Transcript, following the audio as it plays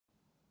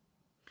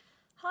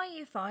Hi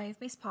Year 5,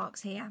 Miss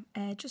Parks here.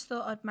 Just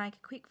thought I'd make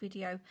a quick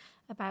video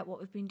about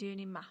what we've been doing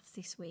in maths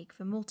this week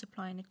for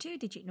multiplying a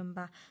 2-digit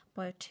number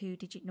by a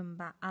 2-digit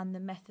number and the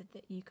method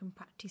that you can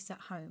practice at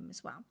home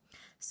as well.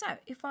 So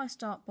if I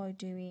start by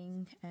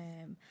doing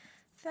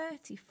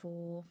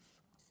 34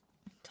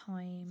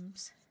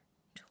 times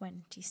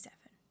 27.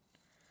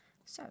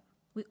 So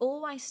we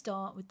always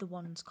start with the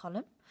ones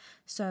column.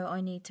 So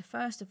I need to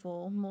first of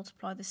all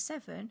multiply the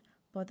 7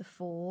 by the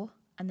 4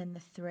 and then the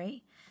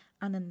 3.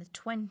 And then the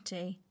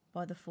 20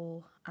 by the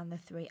 4 and the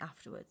 3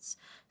 afterwards.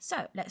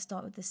 So let's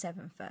start with the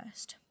 7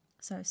 first.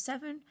 So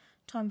 7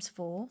 times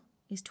 4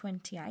 is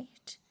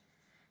 28.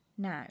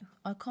 Now,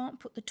 I can't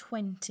put the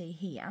 20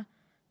 here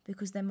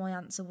because then my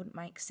answer wouldn't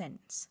make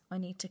sense. I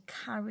need to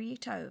carry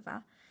it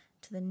over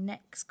to the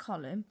next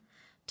column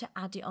to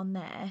add it on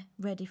there,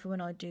 ready for when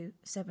I do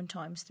 7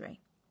 times 3.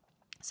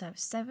 So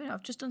 7,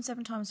 I've just done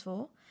 7 times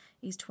 4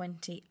 is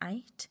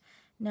 28.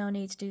 Now I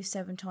need to do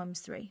 7 times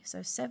 3.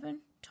 So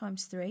 7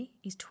 times 3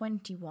 is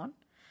 21.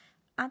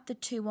 Add the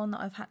 2 on that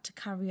I've had to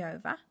carry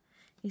over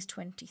is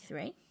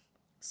 23.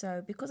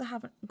 So because I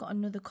haven't got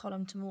another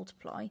column to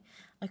multiply,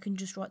 I can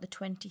just write the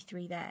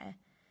 23 there.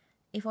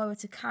 If I were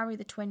to carry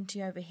the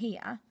 20 over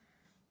here,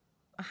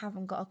 I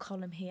haven't got a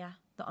column here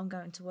that I'm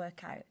going to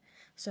work out.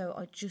 So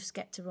I just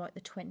get to write the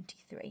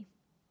 23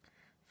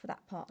 for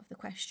that part of the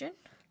question.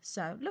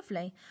 So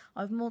lovely.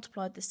 I've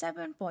multiplied the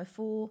 7 by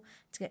 4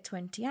 to get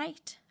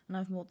 28, and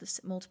I've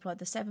multiplied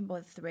the 7 by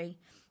the 3,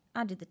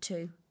 added the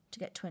 2 to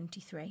get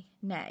 23.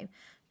 Now,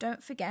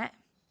 don't forget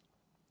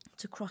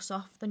to cross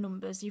off the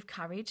numbers you've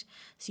carried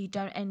so you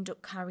don't end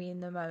up carrying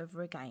them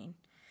over again.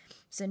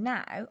 So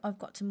now I've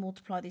got to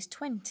multiply this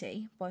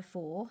 20 by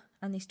 4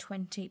 and this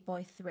 20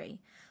 by 3.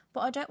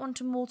 But I don't want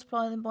to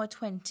multiply them by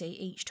 20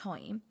 each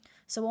time,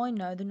 so I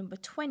know the number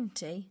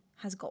 20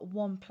 has got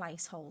one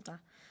placeholder.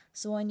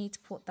 So I need to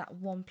put that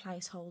one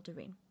placeholder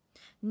in.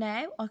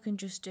 Now I can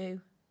just do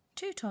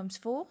 2 times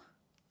 4,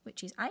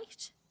 which is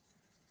 8.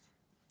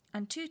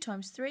 And 2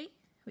 times 3,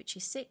 which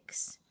is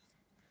 6,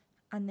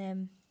 and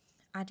then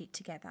add it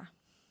together.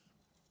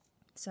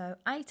 So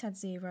 8 add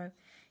 0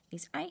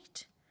 is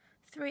 8,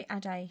 3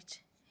 add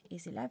 8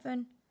 is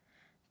 11,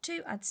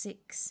 2 add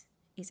 6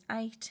 is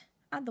 8,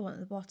 add the one at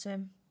the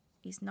bottom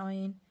is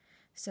 9.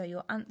 So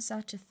your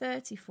answer to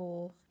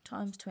 34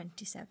 times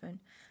 27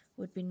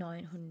 would be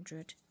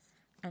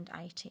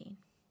 918.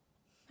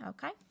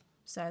 Okay,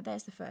 so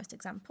there's the first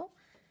example.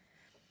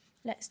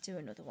 Let's do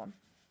another one.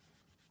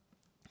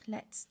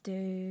 Let's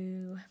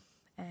do,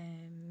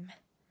 let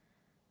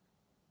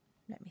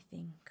me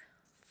think,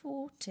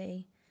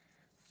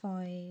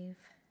 45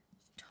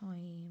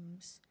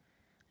 times,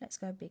 let's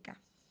go bigger,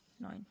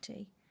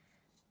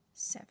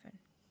 97.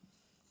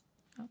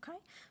 Okay,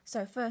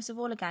 so first of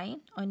all,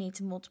 again, I need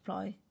to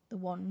multiply the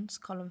ones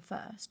column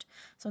first.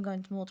 So I'm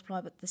going to multiply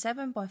the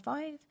 7 by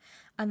 5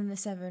 and then the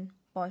 7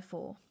 by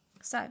 4.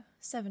 So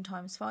 7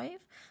 times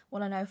 5,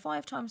 well I know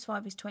 5 times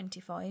 5 is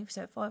 25,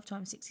 so 5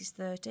 times 6 is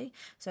 30,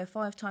 so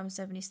 5 times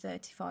 7 is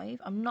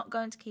 35. I'm not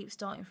going to keep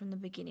starting from the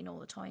beginning all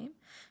the time.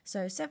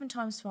 So 7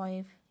 times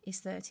 5 is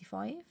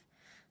 35,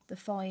 the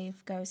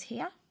 5 goes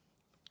here,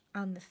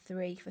 and the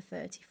 3 for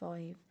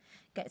 35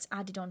 gets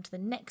added onto the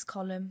next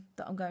column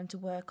that I'm going to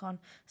work on,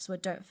 so I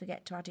don't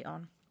forget to add it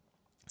on.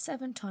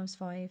 7 times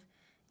 5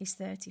 is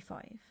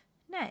 35.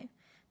 Now,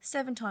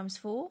 7 times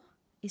 4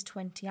 is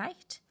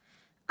 28.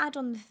 Add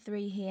on the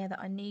 3 here that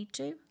I need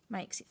to,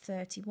 makes it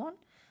 31.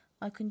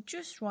 I can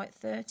just write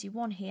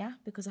 31 here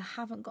because I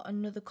haven't got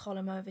another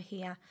column over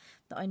here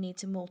that I need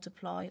to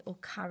multiply or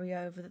carry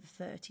over the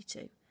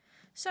 32.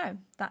 So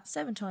that's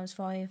 7 times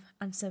 5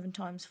 and 7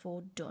 times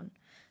 4 done.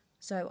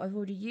 So I've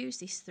already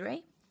used this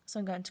 3, so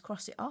I'm going to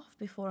cross it off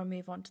before I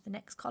move on to the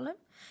next column.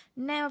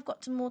 Now I've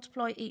got to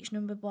multiply each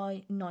number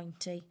by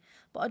 90,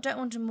 but I don't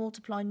want to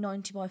multiply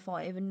 90 by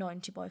 5 and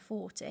 90 by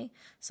 40,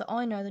 so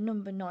I know the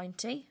number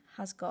 90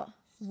 has got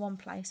one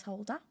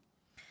placeholder,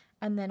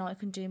 and then I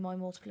can do my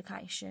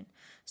multiplication.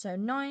 So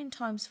 9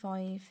 times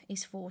 5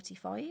 is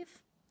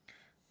 45.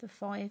 The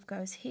 5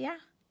 goes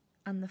here,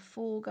 and the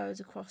 4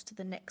 goes across to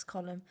the next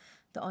column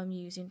that I'm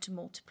using to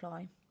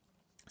multiply.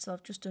 So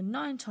I've just done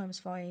 9 times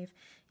 5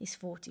 is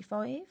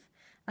 45,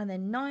 and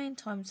then 9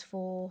 times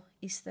 4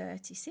 is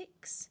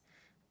 36.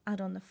 Add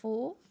on the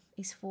 4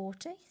 is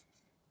 40.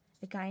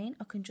 Again,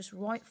 I can just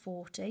write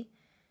 40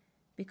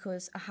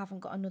 because I haven't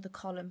got another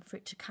column for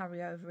it to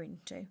carry over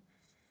into.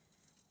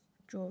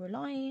 Draw a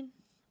line,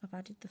 I've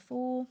added the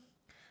 4,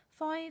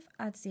 5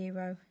 add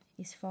 0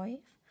 is 5,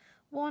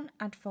 1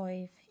 add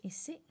 5 is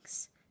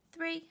 6,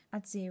 3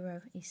 add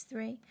 0 is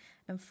 3,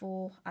 and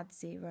 4 add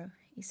 0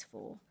 is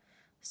 4.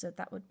 So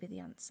that would be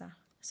the answer.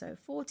 So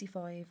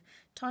 45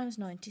 times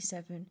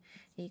 97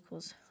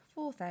 equals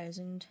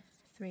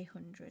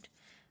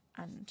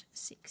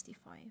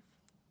 4,365.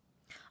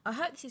 I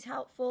hope this is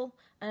helpful,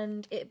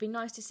 and it'd be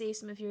nice to see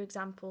some of your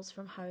examples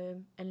from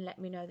home and let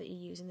me know that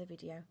you're using the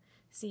video.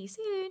 See you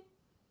soon!